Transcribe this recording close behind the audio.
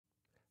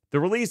The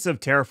release of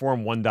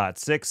Terraform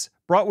 1.6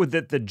 brought with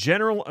it the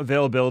general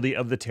availability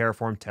of the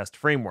Terraform Test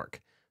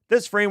Framework.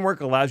 This framework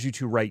allows you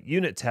to write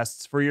unit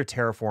tests for your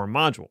Terraform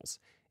modules.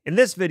 In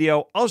this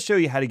video, I'll show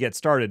you how to get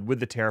started with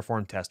the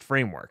Terraform Test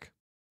Framework.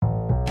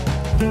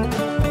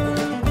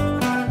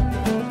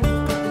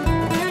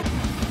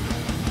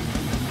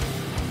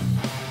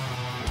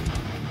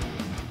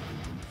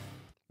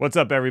 What's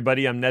up,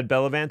 everybody? I'm Ned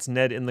Bellavance,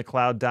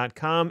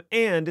 nedinthecloud.com,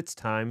 and it's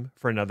time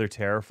for another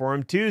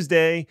Terraform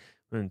Tuesday.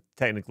 And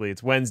technically,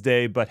 it's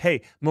Wednesday, but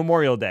hey,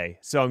 Memorial Day,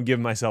 so I'm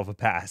giving myself a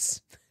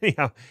pass.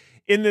 Anyhow,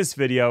 in this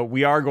video,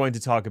 we are going to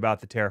talk about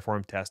the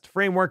Terraform Test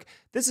Framework.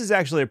 This is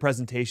actually a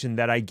presentation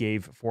that I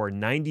gave for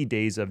 90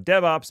 Days of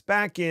DevOps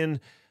back in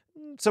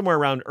somewhere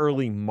around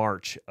early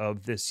March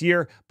of this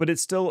year, but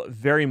it's still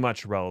very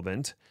much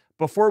relevant.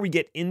 Before we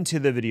get into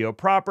the video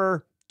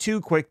proper, two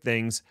quick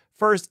things.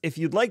 First, if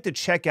you'd like to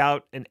check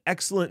out an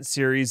excellent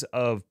series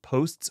of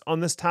posts on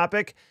this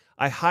topic,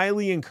 I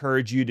highly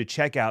encourage you to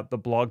check out the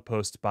blog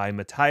post by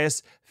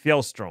Matthias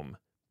Fjellstrom.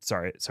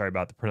 Sorry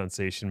about the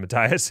pronunciation,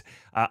 Matthias.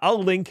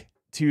 I'll link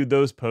to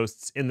those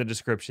posts in the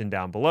description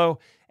down below.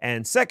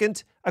 And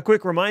second, a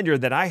quick reminder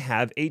that I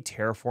have a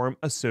Terraform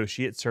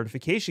Associate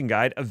Certification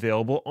Guide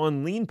available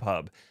on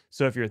LeanPub.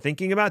 So if you're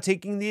thinking about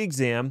taking the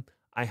exam,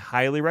 I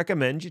highly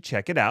recommend you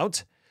check it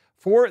out.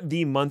 For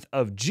the month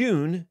of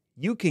June,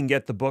 you can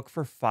get the book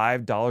for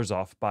 $5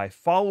 off by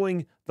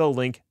following the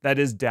link that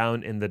is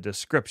down in the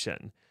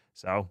description.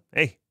 So,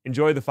 hey,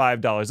 enjoy the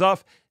 $5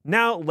 off.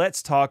 Now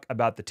let's talk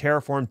about the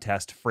Terraform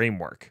Test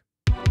Framework.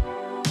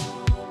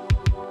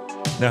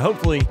 Now,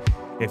 hopefully,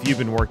 if you've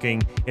been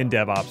working in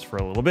DevOps for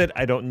a little bit,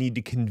 I don't need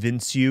to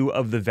convince you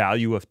of the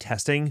value of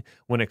testing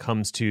when it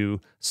comes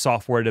to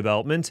software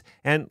development.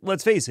 And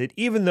let's face it,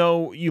 even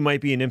though you might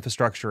be an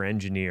infrastructure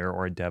engineer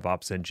or a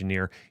DevOps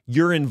engineer,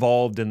 you're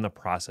involved in the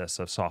process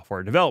of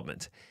software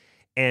development.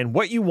 And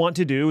what you want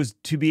to do is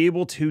to be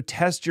able to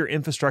test your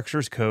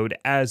infrastructure's code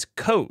as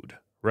code,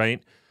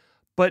 right?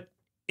 But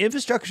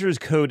infrastructure as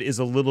code is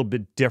a little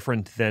bit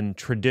different than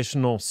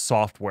traditional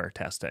software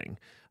testing.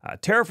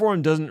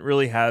 Terraform doesn't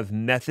really have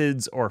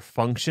methods or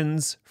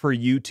functions for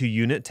you to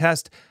unit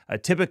test.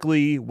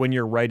 Typically, when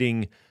you're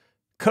writing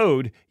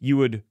code, you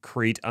would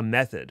create a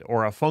method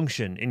or a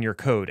function in your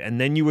code, and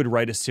then you would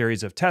write a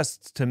series of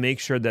tests to make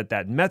sure that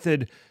that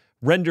method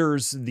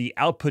renders the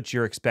output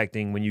you're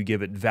expecting when you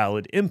give it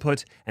valid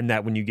input, and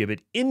that when you give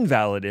it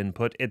invalid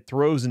input, it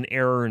throws an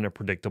error in a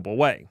predictable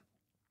way.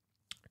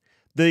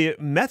 The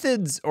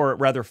methods, or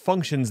rather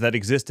functions that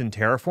exist in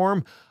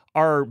Terraform,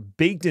 are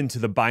baked into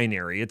the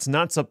binary. It's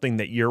not something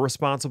that you're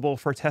responsible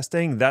for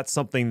testing. That's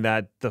something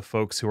that the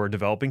folks who are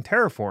developing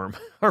Terraform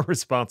are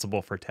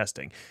responsible for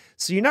testing.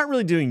 So you're not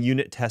really doing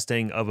unit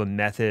testing of a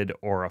method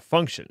or a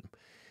function.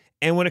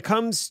 And when it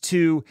comes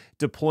to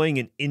deploying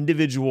an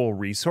individual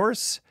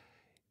resource,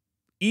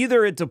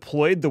 either it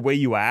deployed the way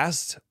you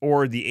asked,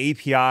 or the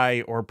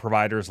API or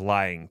provider's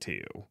lying to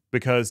you,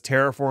 because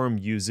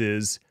Terraform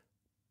uses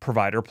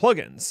provider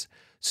plugins.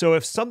 So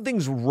if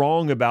something's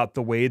wrong about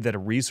the way that a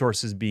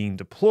resource is being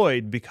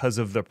deployed because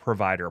of the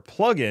provider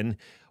plugin,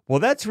 well,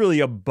 that's really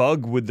a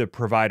bug with the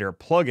provider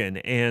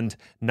plugin and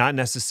not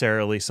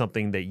necessarily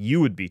something that you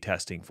would be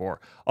testing for.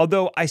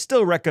 Although I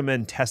still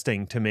recommend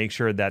testing to make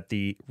sure that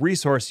the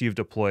resource you've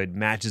deployed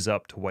matches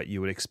up to what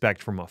you would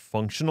expect from a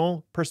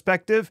functional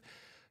perspective,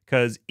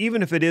 because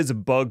even if it is a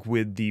bug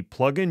with the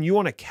plugin, you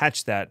want to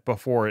catch that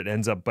before it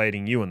ends up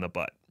biting you in the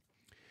butt.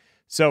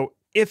 So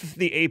if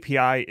the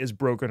API is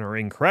broken or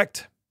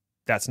incorrect,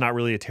 that's not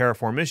really a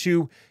Terraform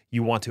issue.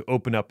 You want to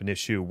open up an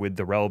issue with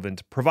the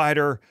relevant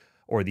provider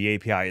or the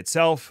API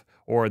itself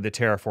or the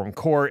Terraform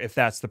core. If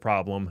that's the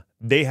problem,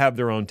 they have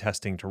their own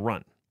testing to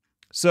run.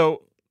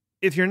 So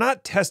if you're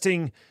not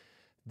testing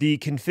the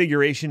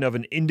configuration of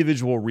an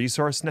individual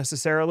resource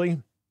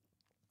necessarily,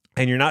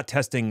 and you're not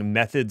testing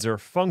methods or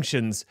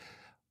functions,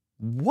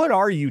 what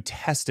are you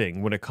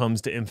testing when it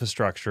comes to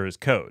infrastructure as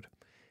code?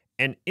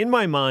 And in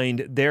my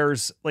mind,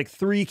 there's like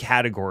three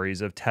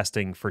categories of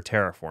testing for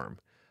Terraform.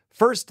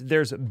 First,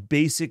 there's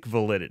basic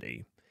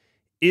validity.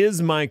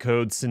 Is my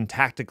code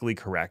syntactically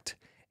correct,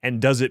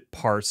 and does it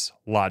parse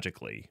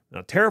logically?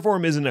 Now,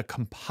 Terraform isn't a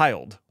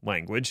compiled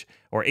language,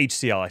 or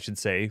HCL, I should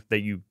say, that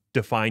you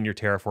define your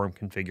Terraform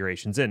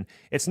configurations in.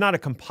 It's not a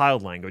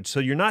compiled language, so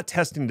you're not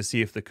testing to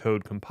see if the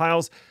code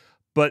compiles,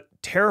 but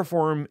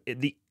Terraform,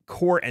 the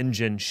core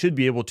engine, should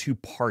be able to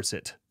parse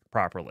it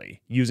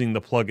properly using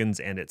the plugins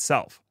and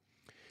itself.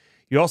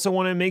 You also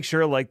want to make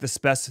sure like the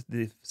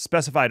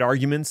specified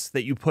arguments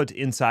that you put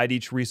inside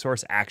each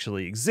resource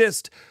actually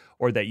exist,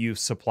 or that you've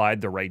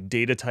supplied the right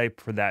data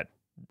type for that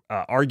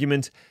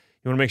argument.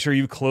 You want to make sure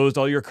you've closed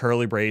all your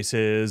curly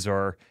braces,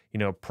 or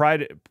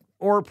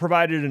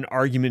provided an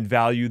argument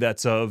value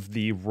that's of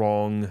the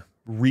wrong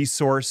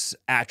resource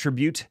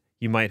attribute.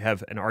 You might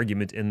have an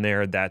argument in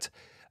there that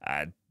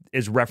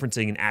is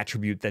referencing an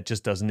attribute that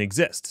just doesn't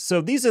exist.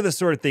 So these are the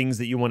sort of things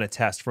that you want to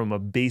test from a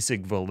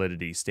basic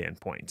validity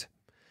standpoint.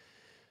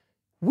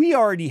 We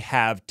already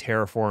have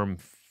Terraform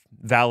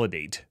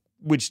Validate,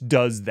 which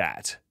does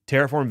that.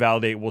 Terraform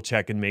Validate will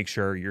check and make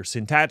sure you're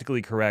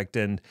syntactically correct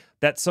and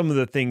that some of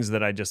the things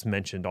that I just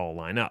mentioned all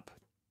line up.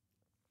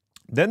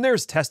 Then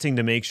there's testing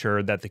to make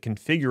sure that the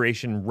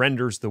configuration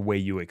renders the way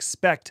you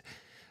expect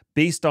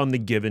based on the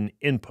given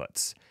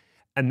inputs.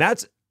 And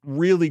that's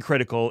really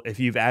critical if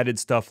you've added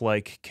stuff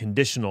like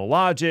conditional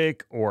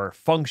logic or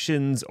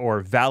functions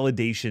or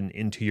validation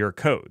into your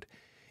code.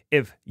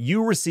 If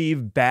you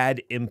receive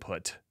bad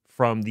input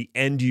from the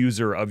end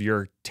user of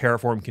your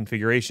Terraform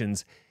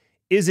configurations,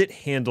 is it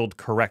handled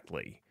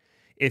correctly?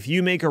 If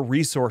you make a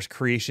resource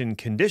creation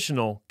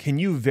conditional, can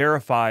you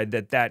verify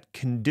that that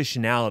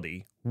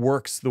conditionality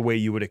works the way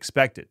you would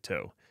expect it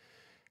to?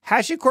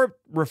 HashiCorp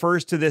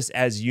refers to this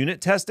as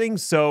unit testing,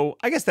 so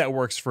I guess that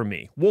works for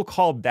me. We'll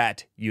call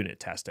that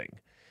unit testing.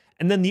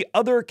 And then the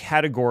other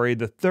category,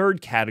 the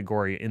third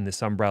category in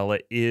this umbrella,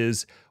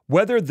 is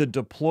whether the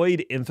deployed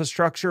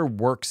infrastructure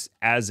works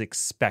as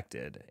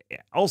expected,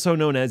 also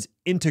known as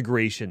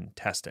integration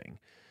testing.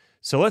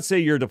 So let's say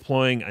you're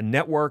deploying a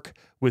network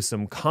with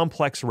some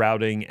complex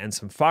routing and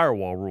some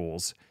firewall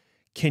rules.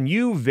 Can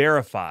you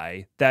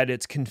verify that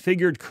it's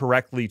configured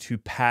correctly to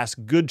pass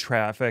good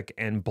traffic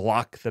and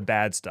block the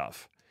bad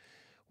stuff?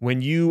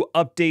 When you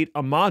update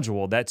a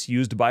module that's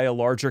used by a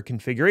larger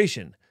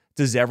configuration,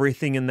 does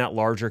everything in that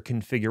larger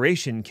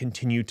configuration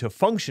continue to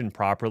function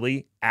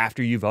properly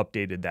after you've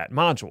updated that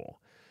module?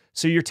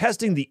 So you're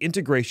testing the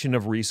integration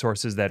of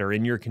resources that are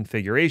in your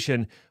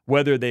configuration,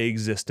 whether they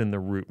exist in the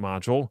root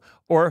module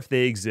or if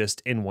they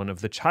exist in one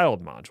of the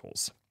child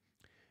modules.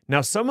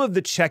 Now, some of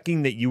the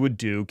checking that you would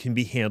do can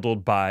be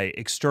handled by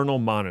external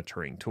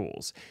monitoring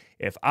tools.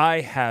 If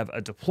I have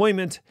a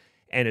deployment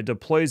and it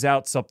deploys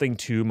out something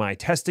to my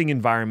testing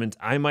environment,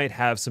 I might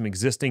have some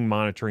existing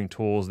monitoring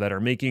tools that are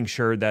making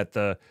sure that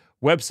the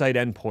website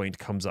endpoint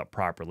comes up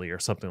properly or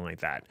something like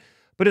that.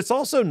 But it's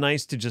also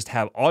nice to just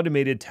have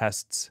automated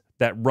tests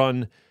that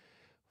run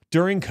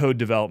during code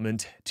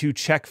development to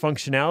check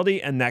functionality,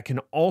 and that can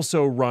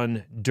also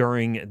run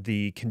during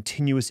the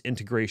continuous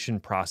integration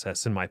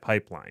process in my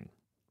pipeline.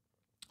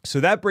 So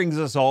that brings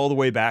us all the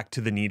way back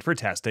to the need for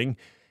testing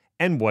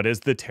and what is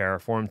the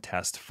Terraform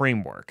Test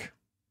Framework.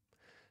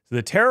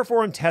 The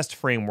Terraform Test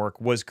Framework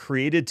was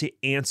created to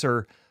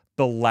answer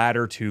the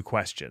latter two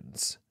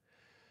questions.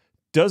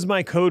 Does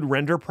my code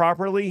render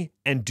properly,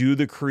 and do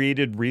the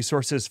created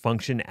resources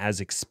function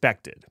as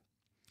expected?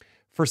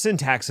 For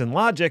syntax and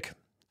logic,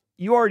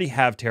 you already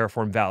have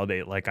Terraform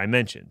Validate, like I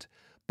mentioned.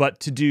 But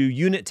to do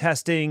unit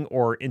testing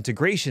or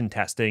integration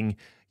testing,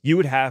 you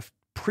would have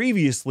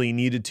previously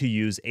needed to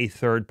use a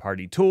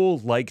third-party tool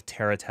like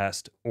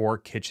TerraTest or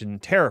Kitchen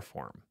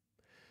Terraform.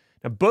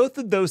 Now, both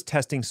of those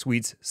testing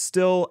suites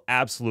still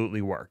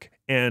absolutely work.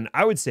 And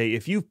I would say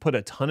if you've put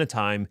a ton of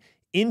time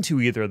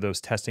into either of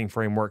those testing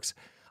frameworks,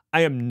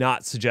 I am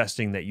not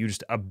suggesting that you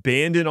just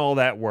abandon all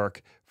that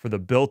work for the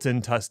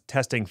built-in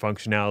testing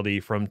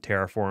functionality from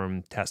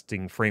Terraform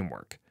Testing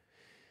Framework.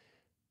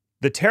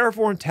 The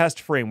Terraform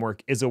Test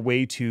Framework is a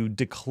way to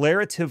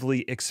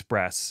declaratively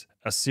express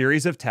a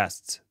series of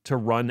tests to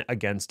run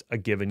against a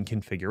given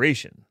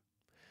configuration.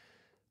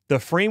 The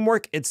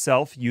framework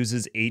itself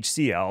uses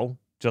HCL,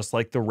 just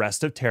like the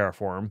rest of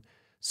Terraform.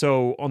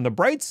 So on the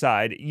bright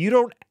side, you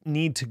don't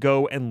need to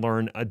go and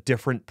learn a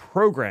different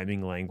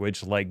programming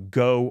language like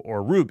Go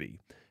or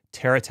Ruby.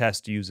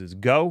 TerraTest uses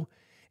Go,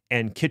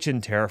 and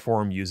Kitchen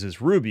Terraform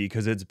uses Ruby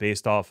because it's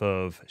based off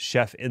of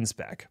Chef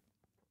Inspec.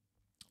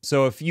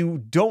 So if you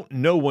don't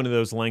know one of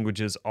those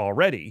languages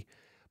already,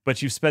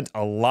 but you've spent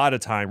a lot of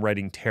time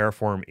writing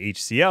Terraform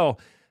HCL,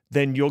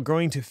 then you're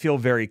going to feel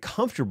very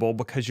comfortable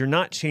because you're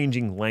not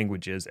changing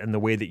languages and the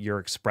way that you're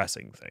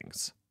expressing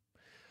things.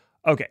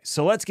 Okay,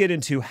 so let's get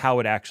into how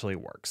it actually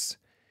works.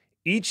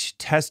 Each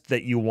test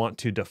that you want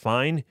to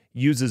define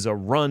uses a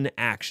run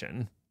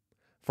action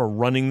for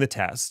running the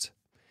test,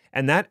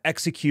 and that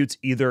executes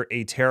either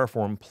a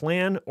Terraform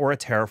plan or a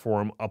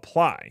Terraform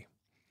apply.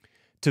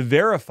 To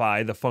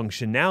verify the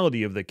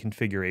functionality of the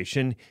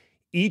configuration,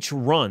 each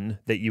run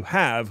that you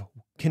have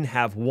can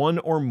have one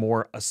or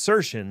more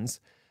assertions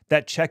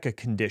that check a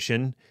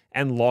condition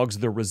and logs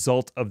the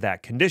result of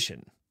that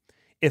condition.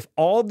 If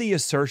all the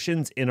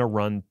assertions in a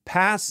run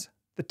pass,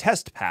 the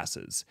test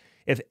passes.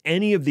 If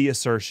any of the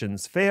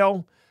assertions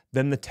fail,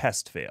 then the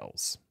test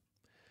fails.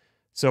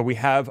 So we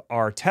have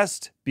our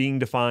test being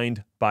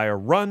defined by a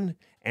run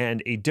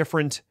and a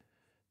different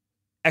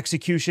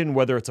execution,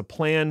 whether it's a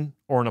plan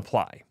or an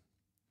apply.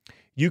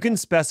 You can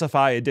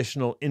specify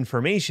additional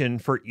information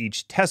for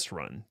each test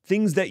run,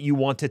 things that you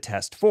want to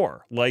test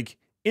for, like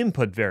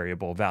input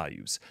variable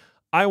values.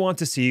 I want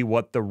to see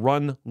what the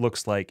run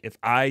looks like if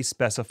I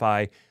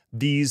specify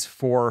these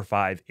 4 or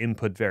 5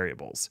 input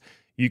variables.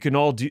 You can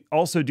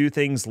also do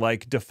things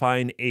like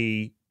define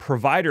a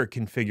provider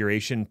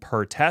configuration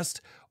per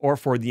test or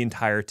for the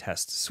entire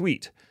test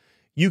suite.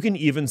 You can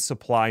even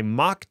supply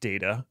mock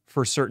data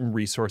for certain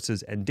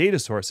resources and data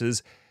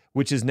sources,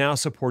 which is now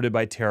supported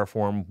by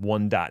Terraform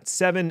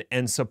 1.7,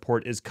 and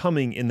support is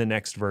coming in the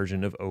next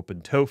version of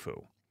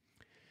OpenTofu.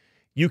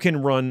 You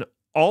can run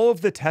all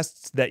of the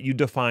tests that you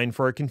define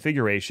for a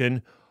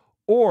configuration,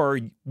 Or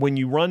when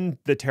you run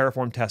the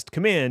Terraform test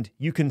command,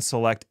 you can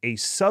select a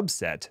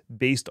subset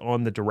based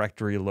on the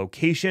directory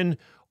location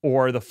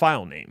or the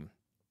file name.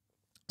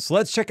 So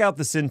let's check out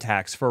the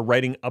syntax for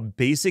writing a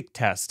basic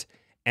test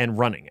and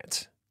running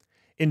it.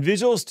 In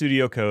Visual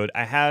Studio Code,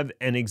 I have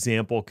an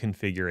example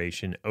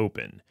configuration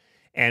open.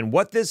 And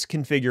what this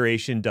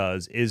configuration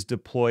does is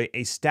deploy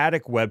a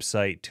static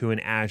website to an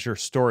Azure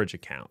storage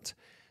account.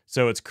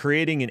 So it's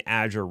creating an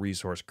Azure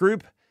resource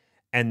group,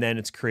 and then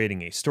it's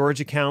creating a storage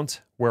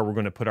account where we're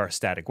going to put our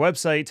static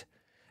website,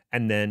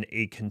 and then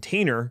a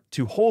container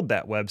to hold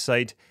that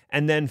website,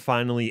 and then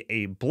finally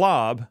a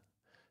blob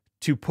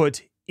to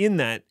put in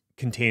that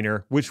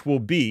container, which will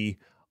be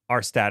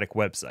our static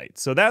website.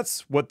 So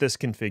that's what this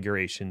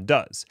configuration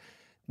does.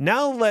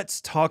 Now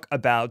let's talk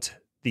about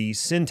the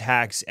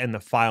syntax and the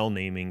file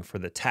naming for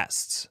the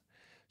tests.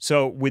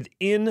 So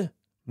within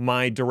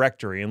my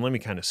directory, and let me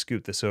kind of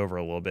scoot this over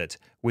a little bit.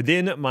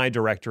 Within my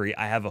directory,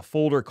 I have a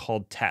folder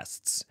called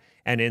tests.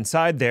 And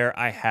inside there,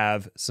 I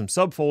have some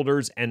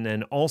subfolders and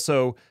then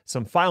also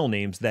some file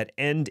names that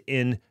end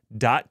in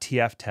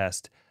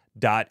 .tftest.hcl.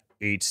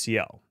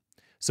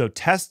 So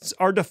tests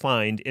are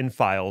defined in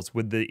files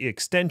with the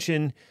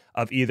extension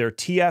of either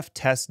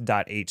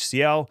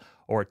tftest.hcl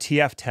or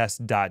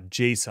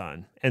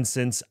tftest.json. And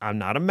since I'm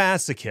not a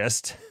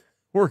masochist,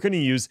 we're going to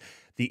use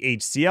the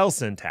HCL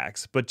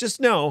syntax, but just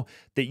know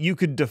that you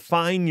could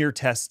define your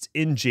tests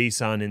in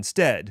JSON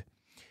instead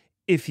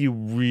if you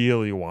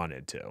really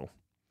wanted to.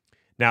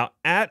 Now,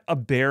 at a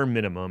bare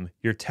minimum,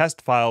 your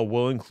test file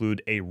will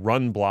include a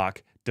run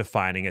block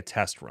defining a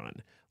test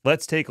run.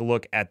 Let's take a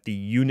look at the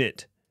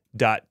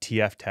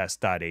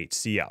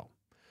unit.tftest.hcl.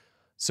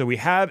 So we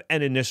have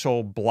an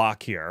initial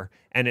block here,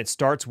 and it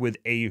starts with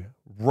a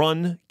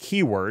run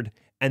keyword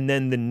and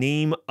then the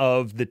name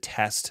of the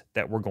test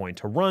that we're going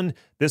to run.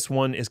 This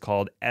one is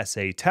called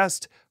SA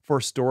test for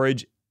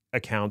storage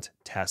account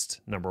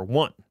test number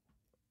 1.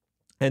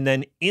 And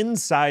then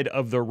inside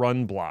of the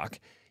run block,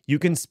 you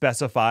can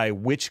specify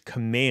which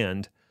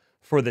command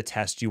for the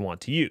test you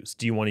want to use.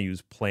 Do you want to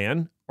use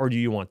plan or do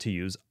you want to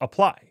use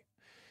apply?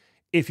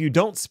 If you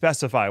don't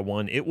specify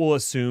one, it will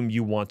assume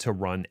you want to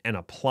run an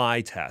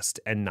apply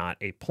test and not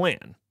a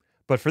plan.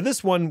 But for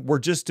this one, we're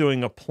just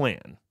doing a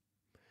plan.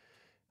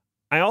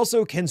 I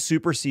also can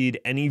supersede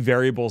any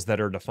variables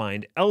that are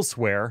defined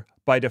elsewhere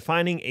by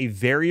defining a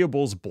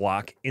variables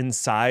block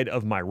inside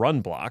of my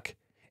run block.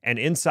 And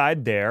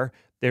inside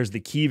there's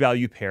the key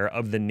value pair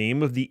of the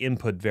name of the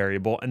input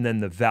variable and then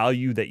the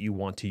value that you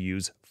want to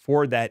use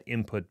for that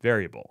input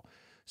variable.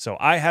 So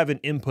I have an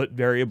input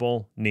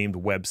variable named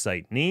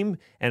website name,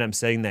 and I'm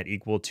setting that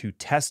equal to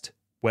test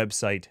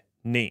website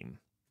name.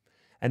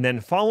 And then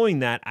following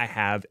that, I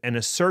have an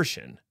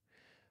assertion.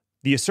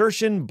 The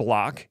assertion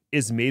block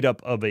is made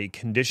up of a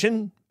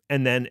condition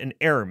and then an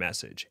error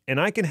message. And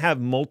I can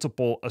have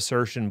multiple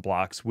assertion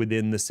blocks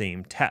within the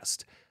same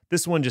test.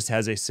 This one just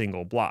has a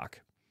single block.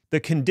 The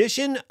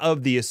condition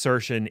of the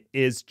assertion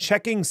is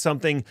checking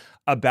something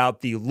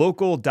about the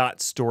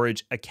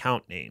local.storage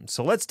account name.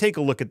 So let's take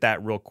a look at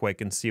that real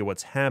quick and see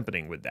what's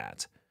happening with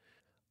that.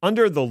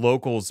 Under the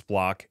locals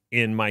block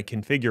in my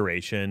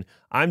configuration,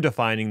 I'm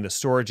defining the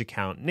storage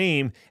account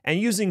name and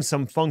using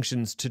some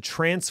functions to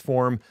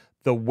transform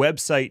the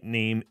website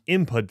name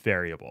input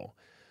variable.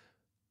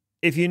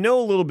 If you know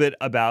a little bit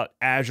about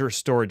Azure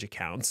storage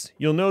accounts,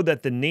 you'll know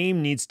that the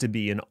name needs to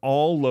be in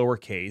all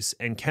lowercase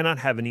and cannot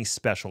have any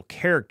special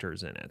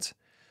characters in it.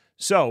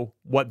 So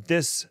what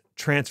this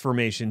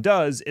transformation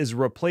does is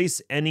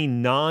replace any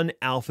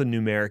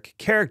non-alphanumeric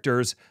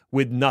characters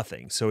with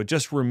nothing. So it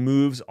just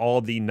removes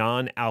all the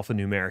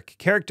non-alphanumeric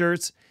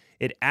characters.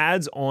 It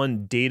adds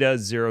on data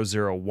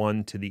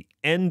 001 to the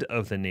end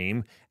of the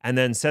name and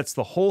then sets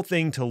the whole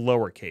thing to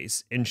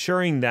lowercase,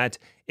 ensuring that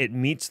it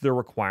meets the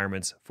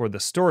requirements for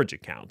the storage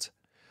account.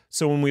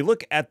 So when we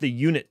look at the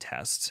unit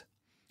test,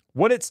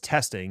 what it's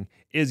testing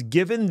is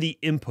given the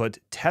input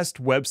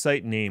test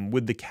website name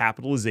with the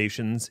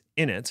capitalizations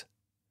in it,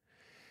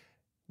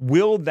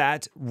 will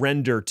that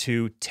render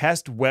to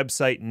test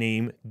website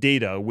name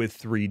data with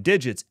 3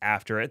 digits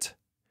after it,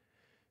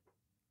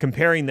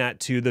 comparing that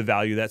to the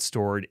value that's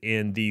stored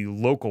in the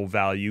local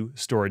value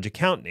storage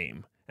account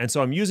name. And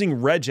so I'm using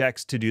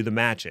regex to do the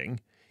matching.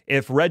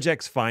 If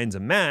regex finds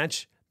a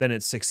match, then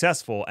it's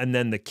successful, and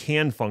then the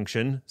can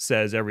function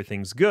says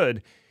everything's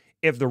good.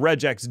 If the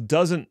regex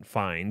doesn't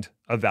find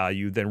a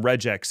value, then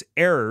regex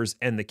errors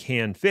and the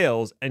can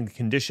fails and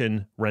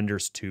condition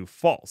renders to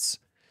false.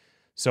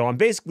 So I'm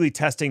basically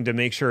testing to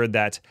make sure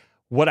that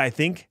what I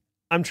think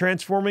I'm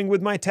transforming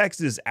with my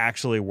text is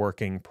actually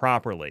working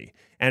properly.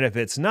 And if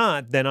it's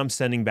not, then I'm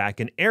sending back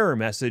an error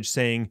message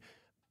saying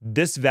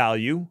this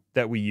value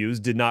that we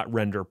used did not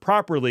render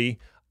properly.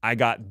 I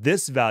got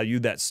this value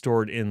that's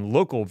stored in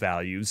local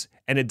values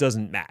and it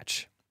doesn't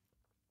match.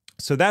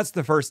 So that's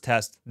the first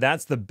test.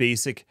 That's the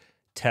basic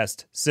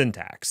test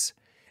syntax.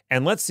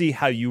 And let's see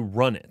how you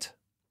run it.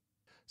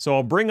 So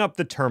I'll bring up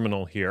the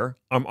terminal here.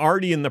 I'm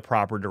already in the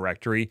proper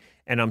directory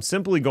and I'm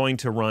simply going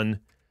to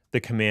run the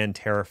command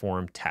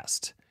Terraform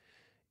test.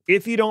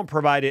 If you don't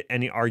provide it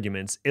any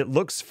arguments, it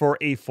looks for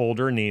a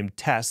folder named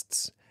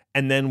tests,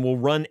 and then will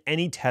run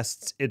any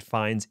tests it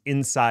finds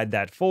inside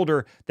that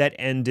folder that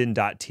end in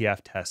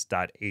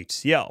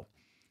 .tftest.hcl.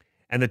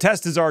 And the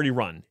test is already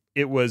run.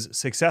 It was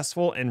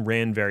successful and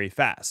ran very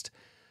fast.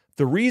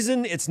 The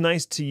reason it's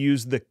nice to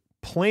use the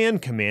plan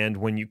command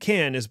when you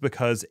can is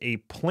because a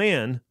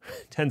plan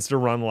tends to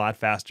run a lot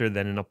faster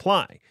than an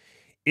apply.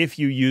 If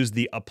you use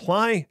the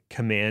apply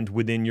command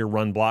within your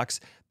run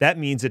blocks, that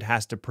means it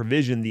has to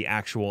provision the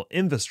actual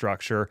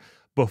infrastructure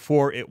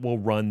before it will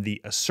run the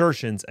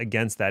assertions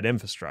against that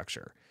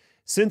infrastructure.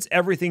 Since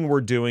everything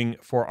we're doing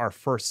for our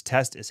first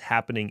test is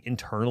happening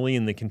internally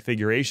in the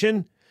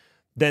configuration,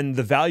 then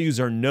the values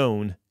are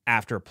known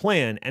after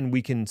plan and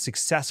we can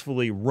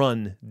successfully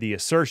run the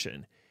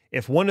assertion.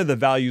 If one of the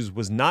values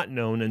was not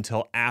known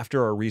until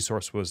after a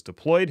resource was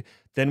deployed,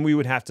 then we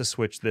would have to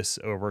switch this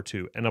over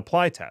to an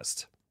apply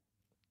test.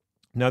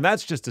 Now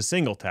that's just a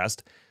single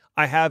test.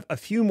 I have a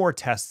few more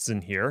tests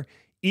in here,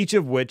 each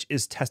of which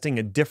is testing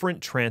a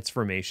different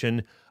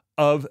transformation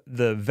of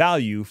the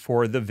value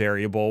for the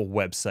variable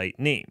website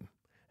name.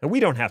 And we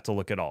don't have to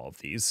look at all of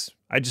these.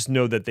 I just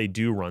know that they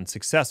do run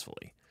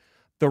successfully.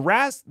 The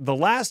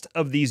last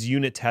of these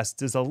unit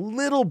tests is a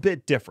little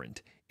bit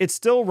different. It's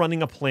still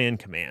running a plan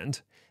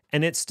command,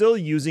 and it's still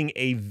using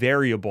a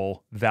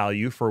variable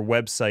value for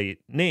website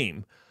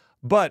name.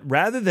 But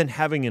rather than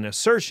having an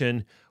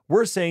assertion,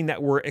 we're saying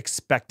that we're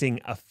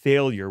expecting a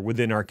failure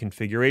within our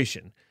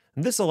configuration.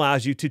 And this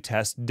allows you to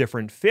test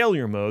different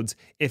failure modes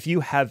if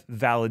you have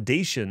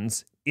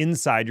validations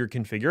inside your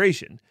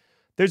configuration.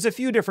 There's a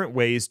few different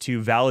ways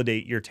to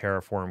validate your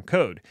Terraform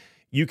code.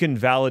 You can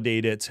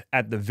validate it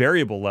at the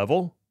variable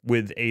level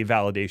with a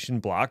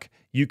validation block.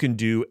 You can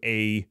do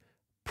a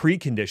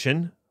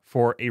precondition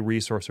for a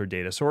resource or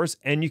data source,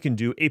 and you can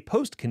do a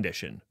post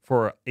condition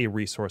for a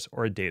resource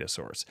or a data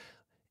source.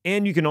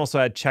 And you can also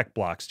add check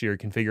blocks to your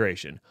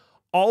configuration.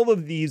 All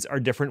of these are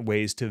different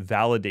ways to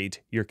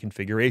validate your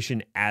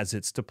configuration as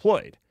it's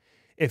deployed.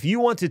 If you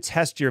want to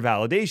test your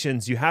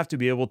validations, you have to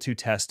be able to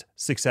test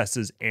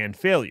successes and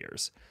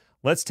failures.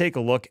 Let's take a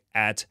look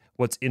at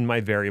what's in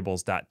my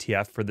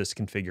variables.tf for this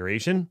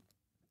configuration.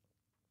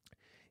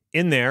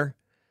 In there,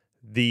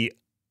 the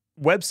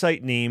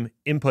website name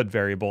input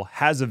variable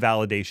has a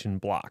validation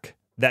block.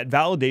 That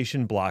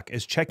validation block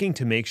is checking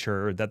to make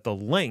sure that the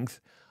length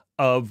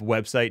of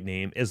website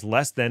name is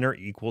less than or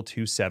equal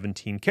to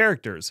 17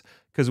 characters.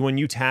 Because when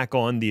you tack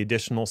on the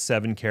additional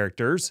 7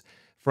 characters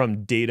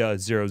from data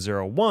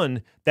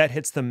 001, that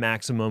hits the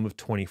maximum of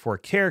 24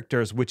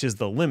 characters, which is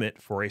the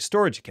limit for a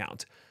storage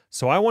account.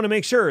 So I want to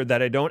make sure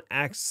that I don't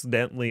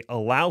accidentally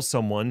allow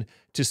someone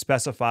to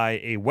specify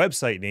a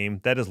website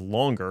name that is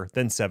longer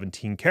than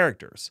 17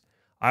 characters.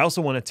 I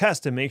also want to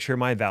test to make sure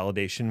my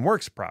validation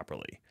works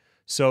properly.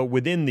 So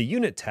within the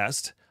unit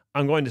test,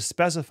 I'm going to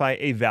specify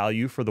a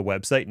value for the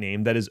website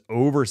name that is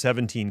over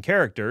 17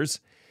 characters,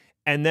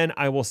 and then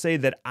I will say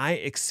that I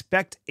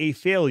expect a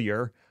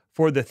failure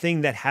for the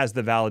thing that has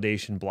the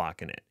validation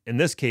block in it. In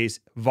this case,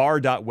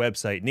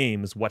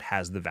 var.websiteName is what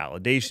has the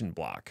validation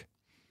block.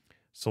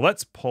 So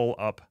let's pull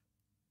up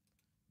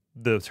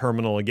the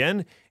terminal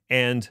again,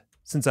 and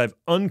since I've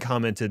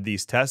uncommented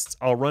these tests,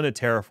 I'll run a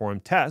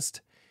Terraform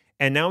test,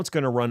 and now it's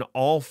going to run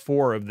all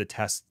 4 of the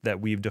tests that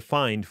we've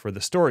defined for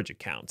the storage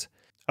account.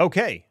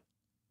 Okay.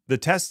 The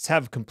tests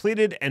have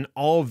completed and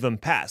all of them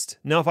passed.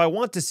 Now, if I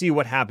want to see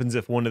what happens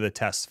if one of the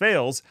tests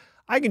fails,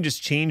 I can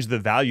just change the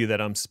value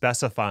that I'm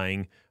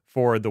specifying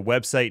for the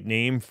website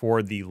name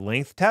for the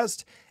length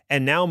test.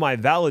 And now my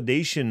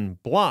validation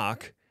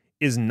block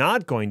is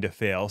not going to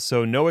fail.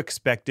 So no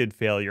expected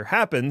failure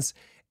happens.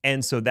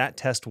 And so that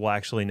test will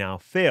actually now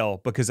fail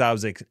because I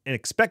was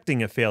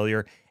expecting a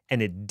failure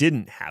and it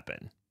didn't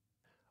happen.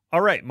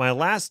 All right, my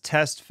last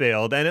test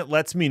failed and it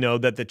lets me know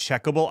that the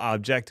checkable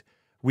object,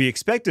 we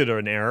expected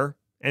an error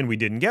and we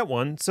didn't get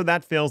one, so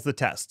that fails the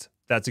test.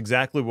 That's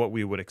exactly what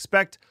we would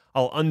expect.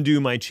 I'll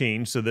undo my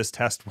change so this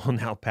test will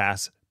now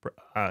pass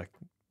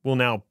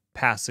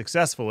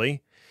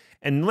successfully.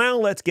 And now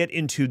let's get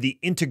into the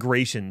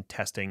integration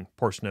testing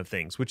portion of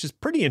things, which is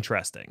pretty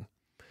interesting.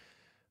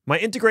 My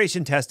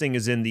integration testing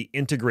is in the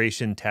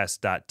integration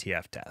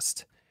test.tf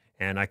test.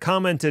 And I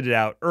commented it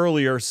out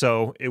earlier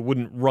so it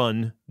wouldn't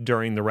run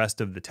during the rest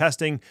of the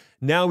testing.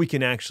 Now we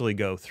can actually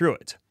go through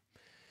it.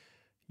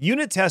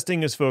 Unit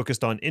testing is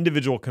focused on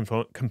individual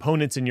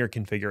components in your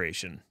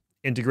configuration.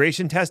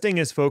 Integration testing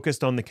is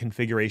focused on the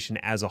configuration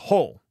as a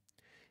whole.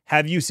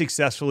 Have you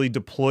successfully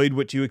deployed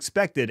what you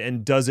expected,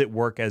 and does it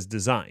work as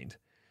designed?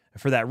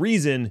 For that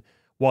reason,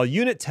 while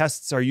unit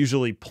tests are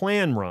usually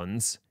plan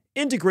runs,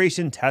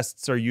 integration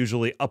tests are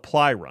usually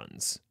apply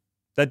runs.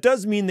 That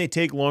does mean they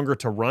take longer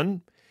to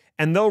run,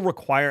 and they'll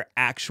require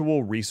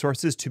actual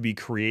resources to be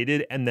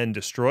created and then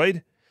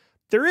destroyed.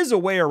 There is a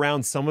way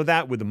around some of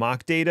that with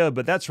mock data,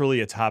 but that's really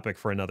a topic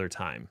for another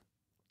time.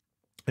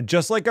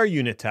 Just like our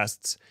unit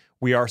tests,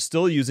 we are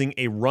still using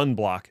a run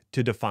block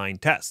to define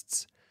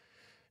tests.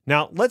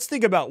 Now, let's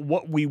think about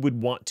what we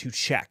would want to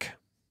check.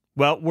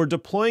 Well, we're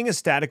deploying a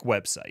static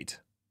website.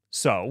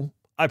 So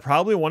I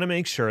probably want to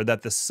make sure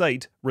that the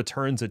site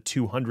returns a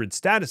 200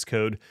 status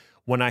code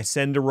when I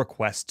send a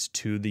request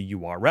to the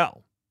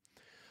URL.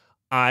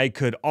 I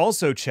could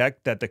also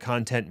check that the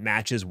content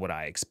matches what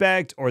I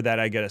expect or that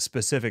I get a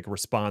specific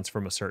response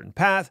from a certain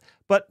path,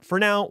 but for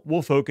now,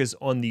 we'll focus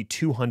on the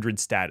 200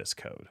 status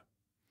code.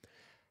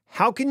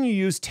 How can you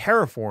use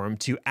Terraform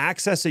to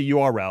access a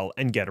URL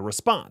and get a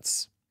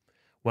response?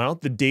 Well,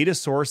 the data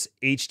source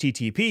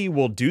HTTP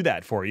will do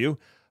that for you,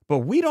 but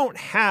we don't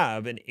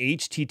have an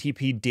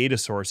HTTP data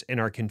source in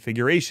our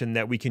configuration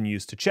that we can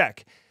use to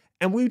check.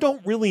 And we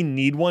don't really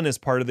need one as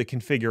part of the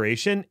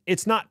configuration.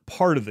 It's not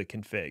part of the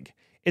config.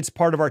 It's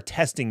part of our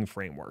testing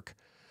framework.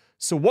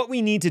 So what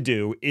we need to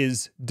do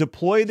is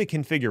deploy the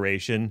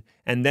configuration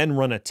and then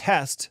run a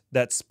test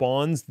that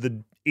spawns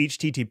the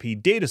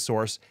HTTP data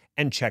source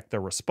and check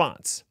the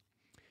response.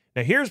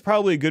 Now here's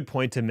probably a good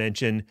point to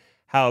mention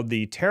how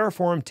the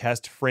Terraform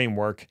Test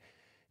Framework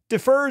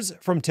differs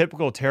from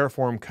typical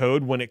Terraform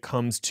code when it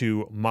comes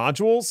to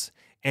modules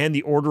and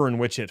the order in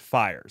which it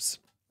fires.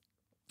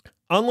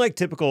 Unlike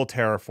typical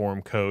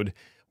Terraform code,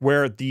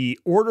 where the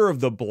order of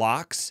the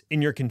blocks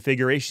in your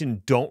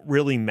configuration don't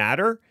really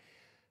matter,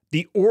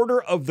 the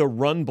order of the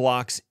run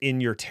blocks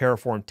in your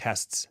Terraform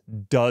tests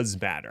does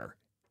matter.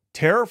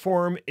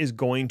 Terraform is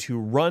going to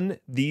run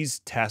these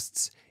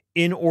tests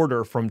in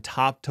order from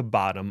top to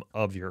bottom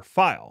of your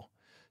file.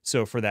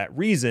 So for that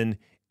reason,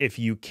 if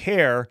you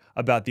care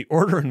about the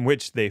order in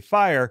which they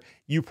fire,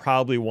 you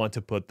probably want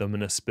to put them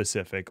in a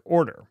specific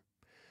order.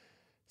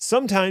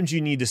 Sometimes you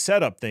need to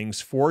set up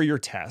things for your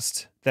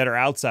test that are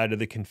outside of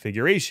the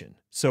configuration.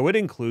 So it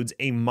includes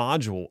a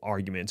module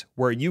argument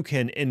where you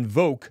can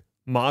invoke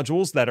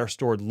modules that are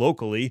stored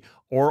locally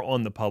or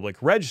on the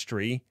public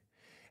registry,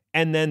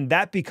 and then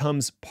that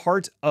becomes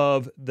part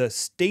of the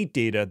state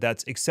data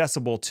that's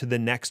accessible to the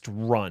next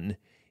run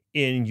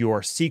in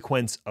your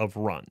sequence of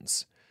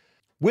runs.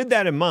 With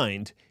that in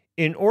mind,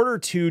 in order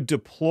to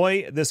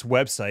deploy this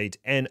website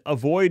and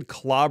avoid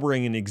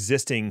clobbering an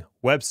existing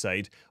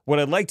website, what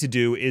I'd like to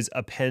do is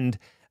append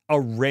a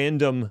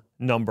random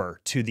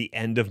number to the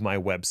end of my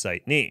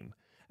website name.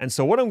 And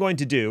so what I'm going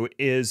to do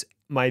is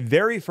my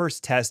very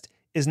first test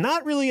is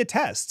not really a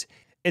test.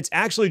 It's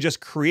actually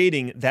just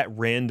creating that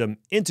random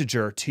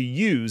integer to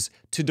use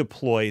to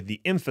deploy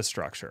the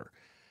infrastructure.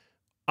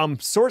 I'm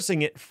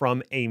sourcing it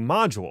from a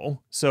module,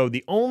 so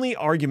the only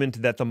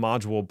argument that the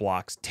module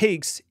blocks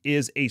takes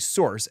is a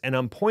source, and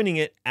I'm pointing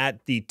it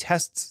at the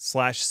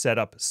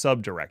tests/setup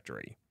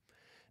subdirectory.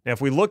 Now,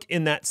 if we look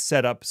in that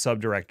setup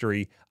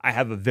subdirectory, I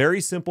have a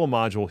very simple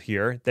module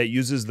here that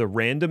uses the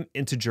random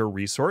integer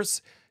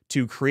resource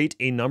to create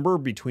a number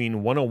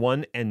between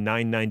 101 and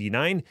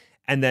 999,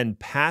 and then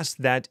pass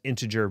that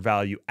integer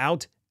value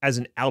out as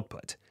an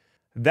output.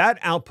 That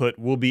output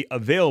will be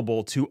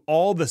available to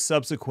all the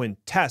subsequent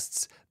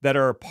tests that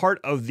are part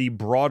of the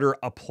broader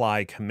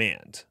apply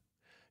command.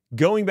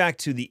 Going back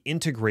to the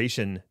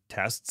integration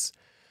tests,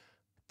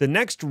 the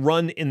next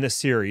run in the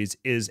series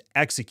is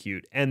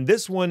execute, and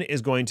this one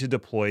is going to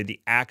deploy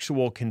the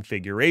actual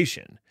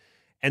configuration.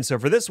 And so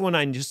for this one,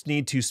 I just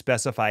need to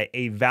specify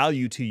a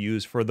value to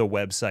use for the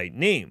website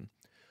name.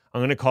 I'm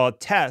going to call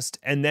it test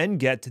and then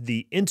get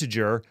the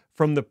integer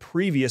from the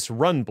previous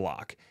run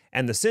block.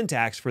 And the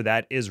syntax for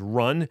that is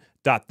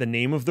run.the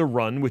name of the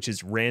run, which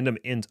is random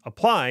int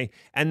apply,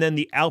 and then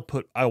the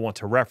output I want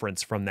to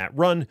reference from that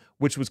run,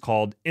 which was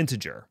called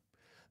integer.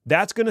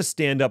 That's going to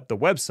stand up the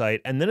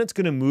website, and then it's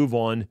going to move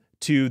on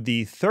to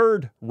the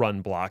third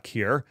run block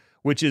here,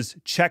 which is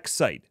check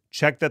site.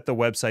 Check that the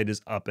website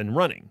is up and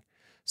running.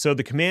 So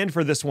the command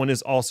for this one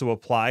is also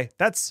apply.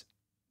 That's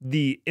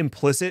the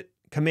implicit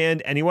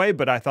command anyway,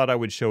 but I thought I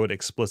would show it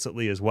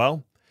explicitly as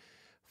well.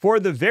 For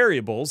the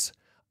variables,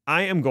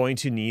 I am going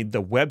to need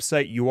the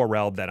website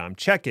URL that I'm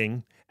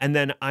checking, and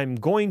then I'm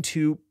going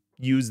to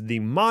use the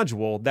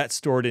module that's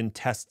stored in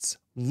tests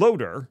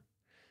loader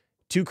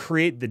to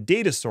create the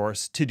data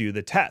source to do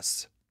the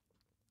tests.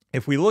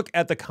 If we look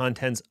at the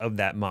contents of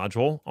that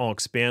module, I'll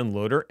expand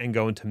loader and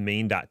go into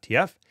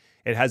main.tf.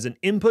 It has an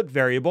input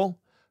variable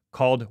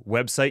called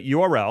website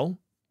URL,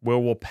 where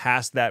we'll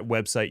pass that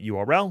website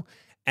URL,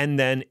 and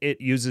then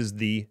it uses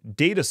the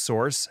data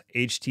source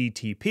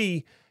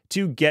HTTP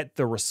to get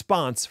the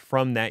response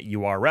from that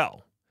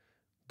URL.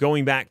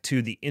 Going back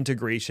to the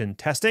integration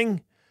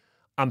testing,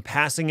 I'm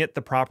passing it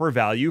the proper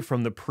value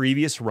from the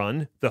previous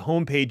run. The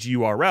homepage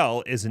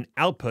URL is an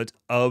output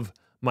of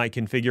my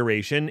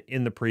configuration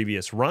in the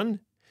previous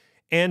run,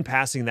 and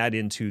passing that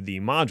into the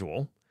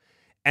module.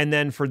 And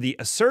then for the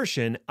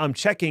assertion, I'm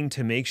checking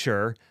to make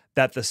sure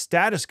that the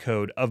status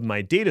code of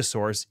my data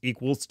source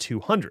equals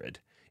 200.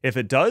 If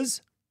it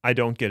does, I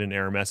don't get an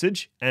error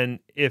message. And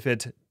if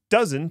it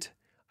doesn't,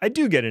 I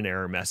do get an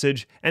error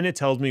message, and it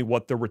tells me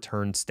what the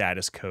return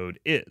status code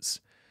is.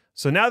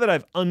 So now that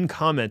I've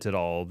uncommented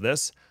all of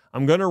this,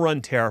 I'm going to run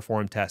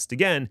Terraform test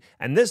again,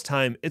 and this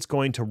time it's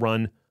going to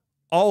run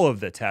all of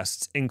the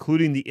tests,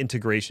 including the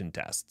integration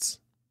tests.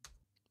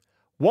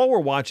 While we're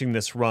watching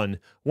this run,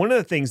 one of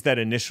the things that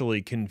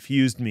initially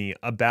confused me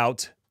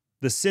about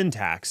the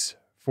syntax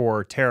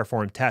for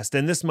Terraform Test,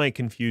 and this might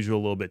confuse you a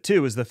little bit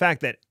too, is the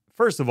fact that,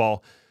 first of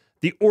all,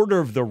 the order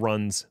of the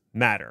runs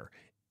matter.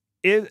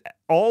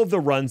 All of the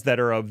runs that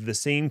are of the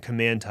same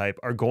command type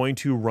are going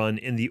to run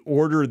in the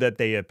order that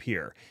they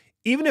appear.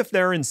 Even if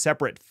they're in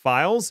separate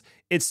files,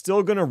 it's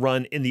still going to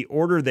run in the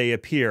order they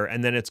appear,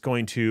 and then it's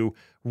going to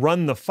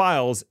run the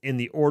files in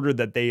the order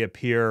that they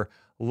appear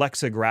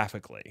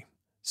lexicographically.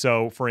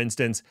 So, for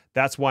instance,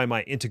 that's why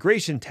my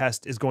integration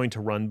test is going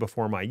to run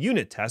before my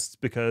unit tests,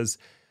 because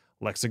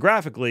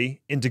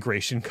lexicographically,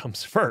 integration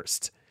comes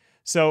first.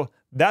 So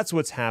that's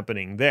what's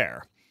happening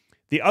there.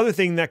 The other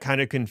thing that kind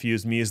of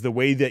confused me is the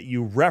way that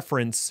you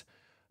reference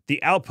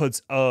the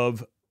outputs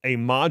of a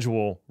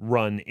module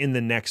run in the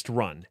next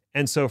run.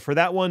 And so for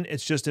that one,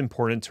 it's just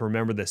important to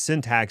remember the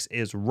syntax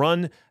is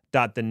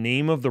run.the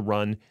name of the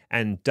run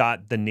and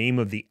 .the name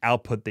of the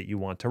output that you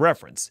want to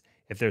reference.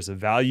 If there's a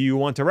value you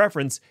want to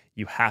reference,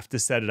 you have to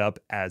set it up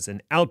as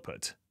an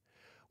output.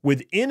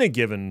 Within a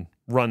given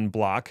run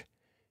block,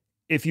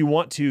 if you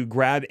want to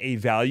grab a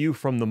value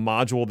from the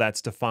module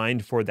that's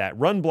defined for that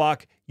run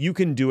block, you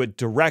can do it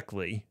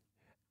directly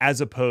as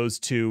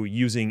opposed to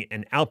using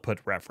an output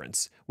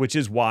reference, which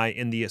is why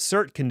in the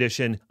assert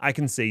condition, I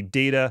can say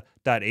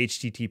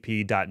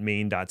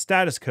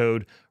data.http.main.status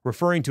code,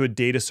 referring to a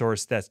data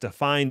source that's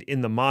defined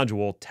in the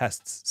module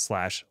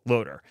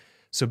tests/loader.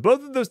 So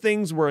both of those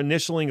things were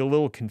initially a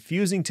little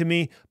confusing to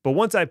me, but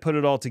once I put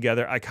it all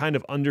together, I kind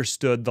of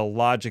understood the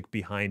logic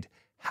behind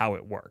how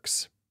it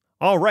works.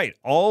 All right,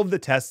 all of the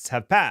tests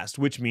have passed,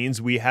 which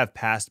means we have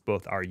passed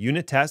both our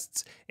unit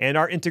tests and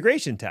our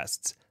integration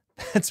tests.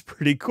 That's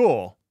pretty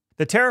cool.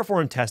 The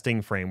Terraform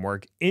testing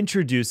framework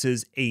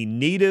introduces a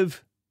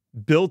native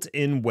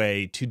built-in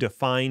way to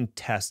define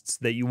tests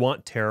that you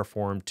want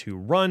Terraform to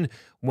run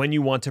when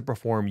you want to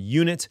perform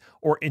unit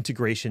or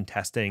integration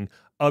testing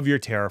of your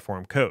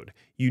Terraform code.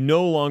 You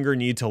no longer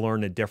need to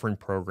learn a different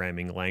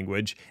programming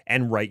language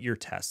and write your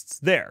tests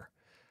there.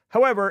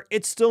 However,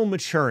 it's still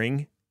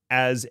maturing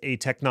as a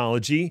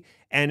technology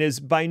and is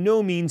by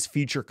no means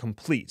feature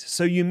complete.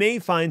 So you may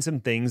find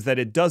some things that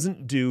it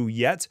doesn't do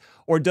yet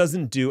or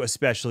doesn't do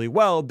especially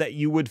well that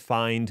you would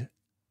find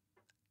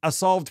a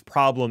solved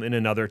problem in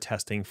another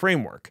testing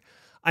framework.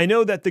 I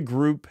know that the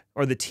group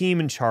or the team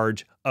in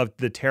charge of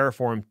the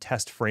Terraform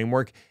Test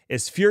Framework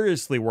is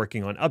furiously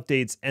working on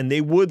updates, and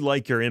they would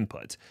like your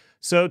input.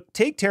 So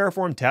take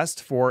Terraform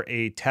Test for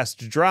a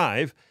test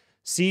drive,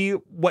 see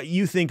what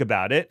you think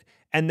about it,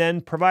 and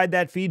then provide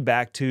that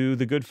feedback to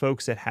the good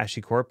folks at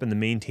HashiCorp and the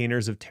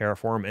maintainers of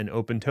Terraform and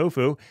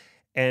OpenTofu,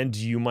 and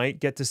you might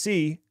get to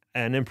see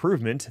an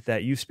improvement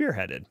that you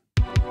spearheaded.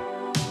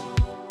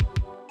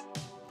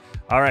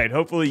 All right,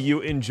 hopefully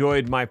you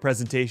enjoyed my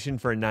presentation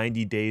for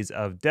 90 days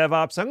of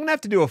DevOps. I'm gonna have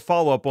to do a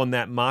follow-up on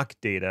that mock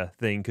data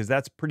thing because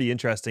that's pretty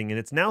interesting, and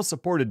it's now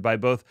supported by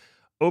both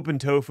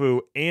OpenTofu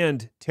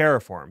and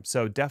Terraform,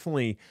 so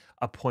definitely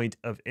a point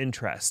of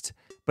interest.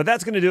 But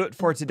that's going to do it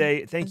for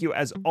today. Thank you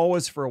as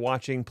always for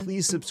watching.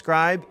 Please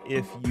subscribe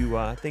if you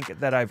think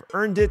that I've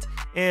earned it,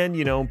 and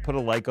put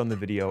a like on the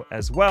video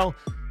as well.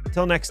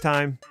 Until next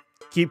time,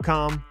 keep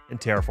calm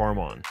and Terraform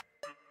on.